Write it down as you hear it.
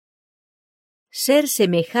Ser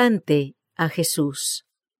semejante a Jesús.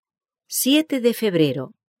 7 de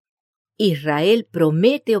febrero. Israel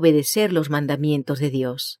promete obedecer los mandamientos de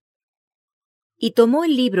Dios. Y tomó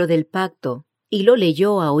el libro del pacto y lo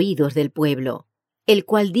leyó a oídos del pueblo, el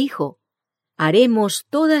cual dijo: Haremos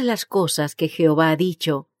todas las cosas que Jehová ha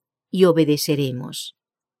dicho y obedeceremos.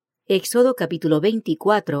 Éxodo capítulo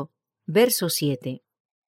 24, verso 7.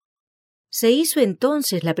 Se hizo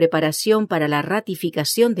entonces la preparación para la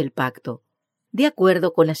ratificación del pacto, de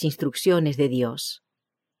acuerdo con las instrucciones de Dios.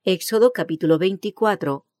 Éxodo capítulo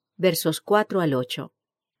 24, versos 4 al 8.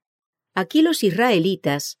 Aquí los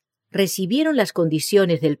israelitas recibieron las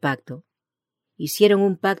condiciones del pacto. Hicieron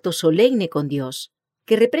un pacto solemne con Dios,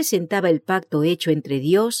 que representaba el pacto hecho entre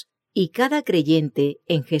Dios y cada creyente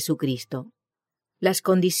en Jesucristo. Las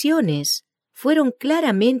condiciones fueron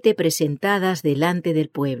claramente presentadas delante del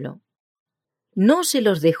pueblo. No se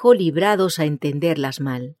los dejó librados a entenderlas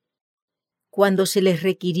mal. Cuando se les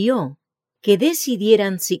requirió que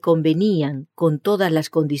decidieran si convenían con todas las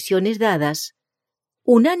condiciones dadas,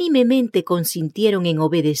 unánimemente consintieron en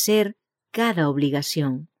obedecer cada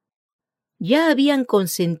obligación. Ya habían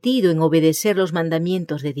consentido en obedecer los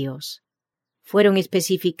mandamientos de Dios. Fueron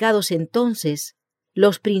especificados entonces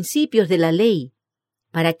los principios de la ley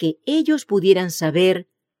para que ellos pudieran saber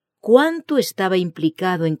cuánto estaba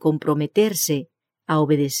implicado en comprometerse a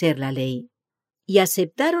obedecer la ley. Y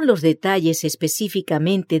aceptaron los detalles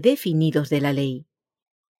específicamente definidos de la ley.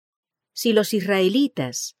 Si los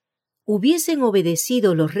israelitas hubiesen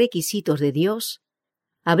obedecido los requisitos de Dios,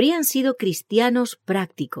 habrían sido cristianos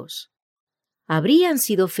prácticos. Habrían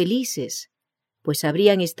sido felices, pues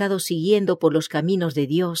habrían estado siguiendo por los caminos de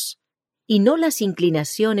Dios y no las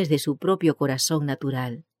inclinaciones de su propio corazón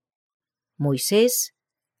natural. Moisés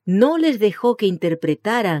no les dejó que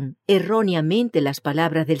interpretaran erróneamente las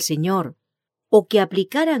palabras del Señor o que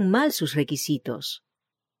aplicaran mal sus requisitos.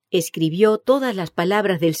 Escribió todas las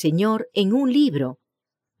palabras del Señor en un libro,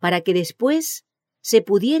 para que después se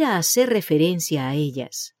pudiera hacer referencia a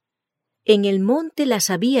ellas. En el monte las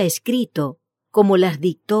había escrito, como las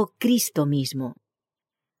dictó Cristo mismo.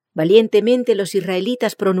 Valientemente los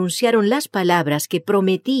israelitas pronunciaron las palabras que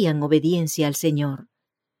prometían obediencia al Señor,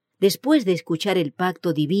 después de escuchar el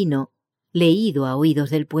pacto divino leído a oídos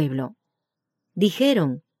del pueblo.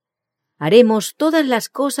 Dijeron: Haremos todas las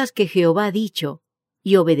cosas que Jehová ha dicho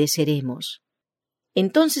y obedeceremos.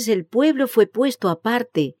 Entonces el pueblo fue puesto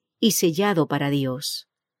aparte y sellado para Dios.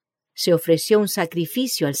 Se ofreció un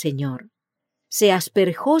sacrificio al Señor. Se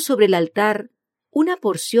asperjó sobre el altar una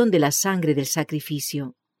porción de la sangre del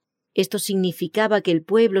sacrificio. Esto significaba que el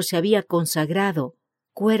pueblo se había consagrado,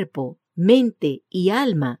 cuerpo, mente y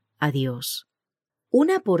alma, a Dios.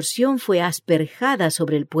 Una porción fue asperjada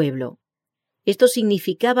sobre el pueblo. Esto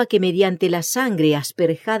significaba que mediante la sangre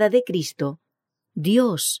asperjada de Cristo,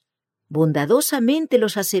 Dios bondadosamente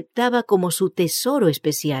los aceptaba como su tesoro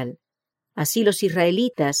especial. Así los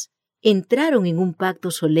israelitas entraron en un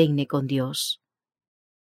pacto solemne con Dios.